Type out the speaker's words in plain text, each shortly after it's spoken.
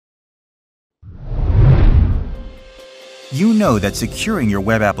You know that securing your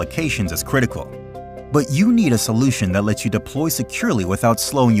web applications is critical, but you need a solution that lets you deploy securely without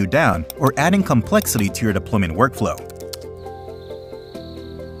slowing you down or adding complexity to your deployment workflow.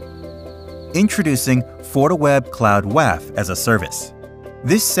 Introducing FortiWeb Cloud WAF-as-a-Service.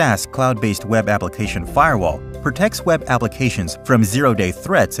 This SaaS cloud-based web application firewall protects web applications from zero-day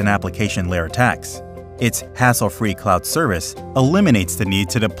threats and application layer attacks. Its hassle-free cloud service eliminates the need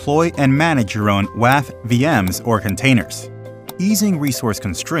to deploy and manage your own WAF VMs or containers, easing resource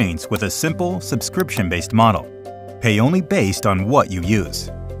constraints with a simple subscription-based model. Pay only based on what you use.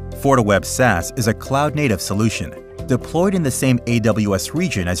 FortiWeb SaaS is a cloud-native solution deployed in the same AWS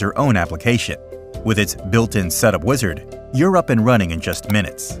region as your own application. With its built-in setup wizard, you're up and running in just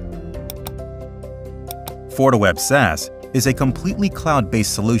minutes. FortiWeb SaaS is a completely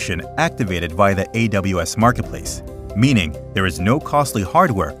cloud-based solution activated via the AWS Marketplace, meaning there is no costly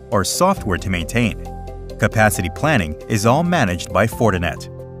hardware or software to maintain. Capacity planning is all managed by Fortinet.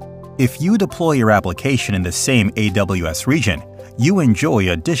 If you deploy your application in the same AWS region, you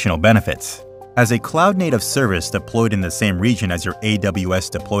enjoy additional benefits. As a cloud-native service deployed in the same region as your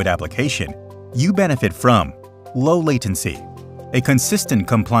AWS deployed application, you benefit from low latency, a consistent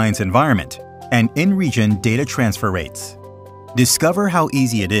compliance environment, and in-region data transfer rates. Discover how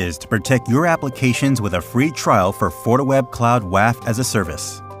easy it is to protect your applications with a free trial for FortiWeb Cloud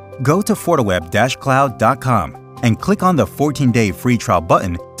WAF-as-a-Service. Go to FortiWeb-Cloud.com and click on the 14-day free trial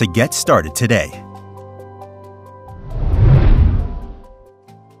button to get started today.